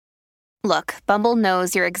Look, Bumble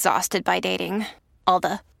knows you're exhausted by dating. All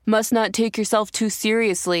the must not take yourself too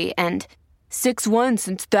seriously and 6'1"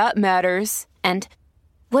 since that matters. And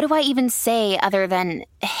what do I even say other than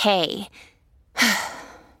hey?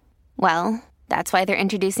 Well, that's why they're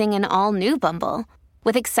introducing an all-new Bumble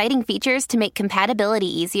with exciting features to make compatibility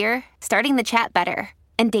easier, starting the chat better,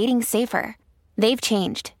 and dating safer. They've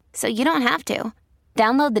changed, so you don't have to.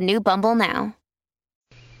 Download the new Bumble now.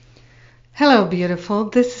 Hello, beautiful.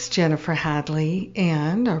 This is Jennifer Hadley,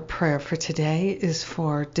 and our prayer for today is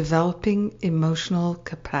for developing emotional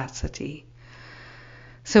capacity.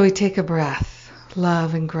 So we take a breath,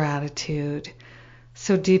 love and gratitude.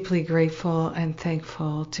 So deeply grateful and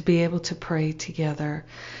thankful to be able to pray together.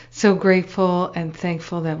 So grateful and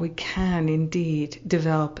thankful that we can indeed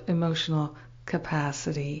develop emotional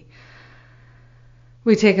capacity.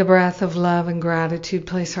 We take a breath of love and gratitude,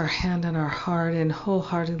 place our hand on our heart, and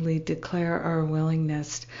wholeheartedly declare our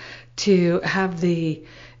willingness to have the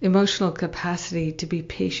emotional capacity to be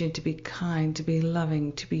patient, to be kind, to be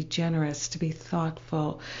loving, to be generous, to be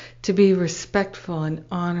thoughtful, to be respectful and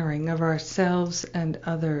honoring of ourselves and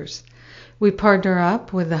others. We partner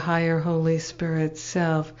up with the higher Holy Spirit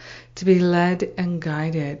self to be led and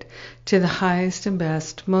guided to the highest and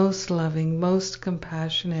best, most loving, most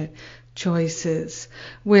compassionate choices.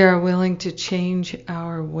 We are willing to change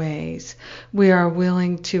our ways. We are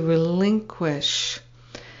willing to relinquish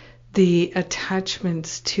the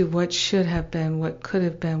attachments to what should have been, what could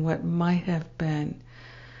have been, what might have been,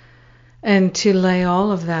 and to lay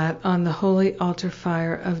all of that on the holy altar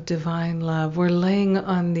fire of divine love. We're laying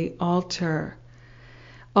on the altar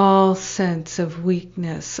all sense of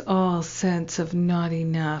weakness, all sense of not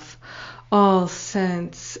enough, all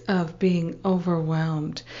sense of being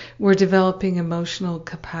overwhelmed. We're developing emotional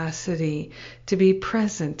capacity to be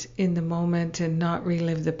present in the moment and not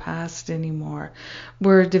relive the past anymore.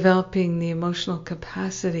 We're developing the emotional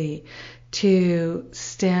capacity to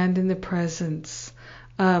stand in the presence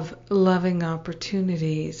of loving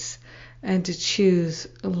opportunities and to choose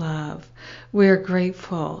love. We're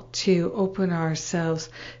grateful to open ourselves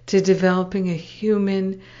to developing a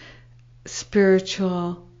human,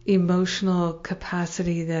 spiritual, emotional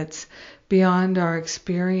capacity that's beyond our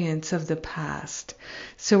experience of the past.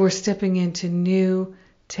 So we're stepping into new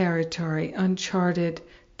territory, uncharted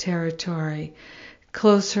territory,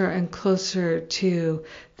 closer and closer to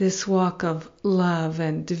this walk of love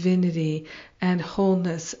and divinity and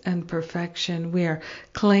wholeness and perfection. We are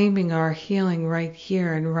claiming our healing right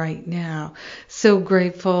here and right now. So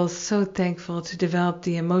grateful, so thankful to develop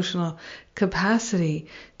the emotional capacity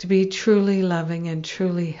to be truly loving and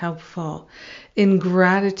truly helpful. In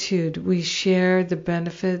gratitude, we share the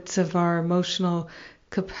benefits of our emotional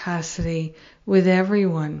capacity with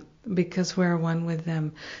everyone, because we're one with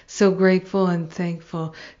them. So grateful and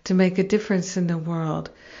thankful to make a difference in the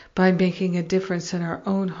world by making a difference in our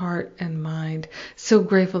own heart and mind. So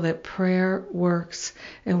grateful that prayer works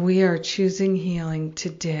and we are choosing healing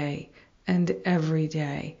today and every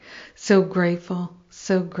day. So grateful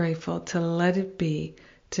to let it be,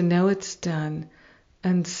 to know it's done,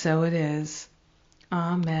 and so it is.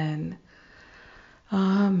 Amen.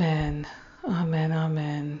 Amen. Amen.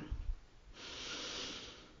 Amen.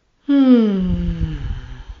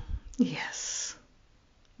 Yes.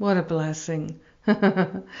 What a blessing.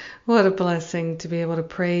 What a blessing to be able to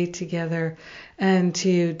pray together and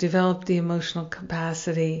to develop the emotional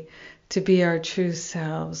capacity to be our true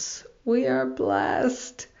selves. We are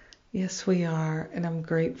blessed. Yes, we are, and I'm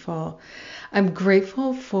grateful. I'm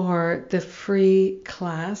grateful for the free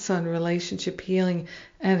class on relationship healing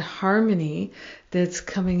and harmony that's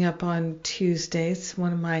coming up on Tuesday. It's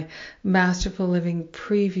one of my Masterful Living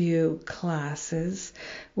preview classes.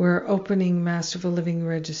 We're opening Masterful Living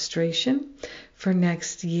registration for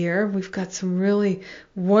next year. We've got some really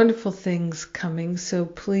wonderful things coming, so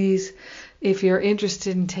please, if you're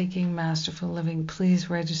interested in taking Masterful Living, please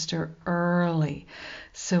register early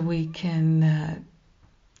so we can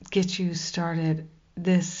get you started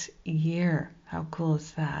this year. How cool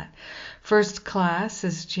is that? First class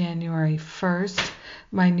is January 1st,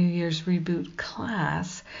 my New Year's Reboot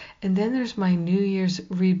class, and then there's my New Year's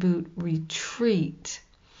Reboot retreat.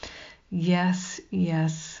 Yes,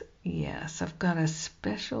 yes, yes. I've got a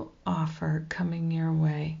special offer coming your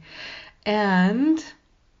way. And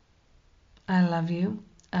I love you.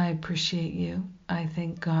 I appreciate you. I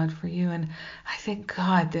thank God for you. And I thank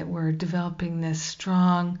God that we're developing this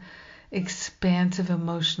strong, expansive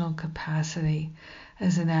emotional capacity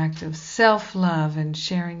as an act of self-love and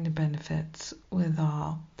sharing the benefits with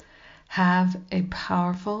all. Have a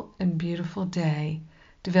powerful and beautiful day,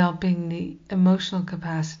 developing the emotional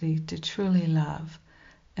capacity to truly love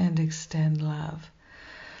and extend love.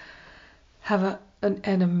 Have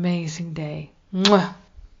an amazing day. Mwah.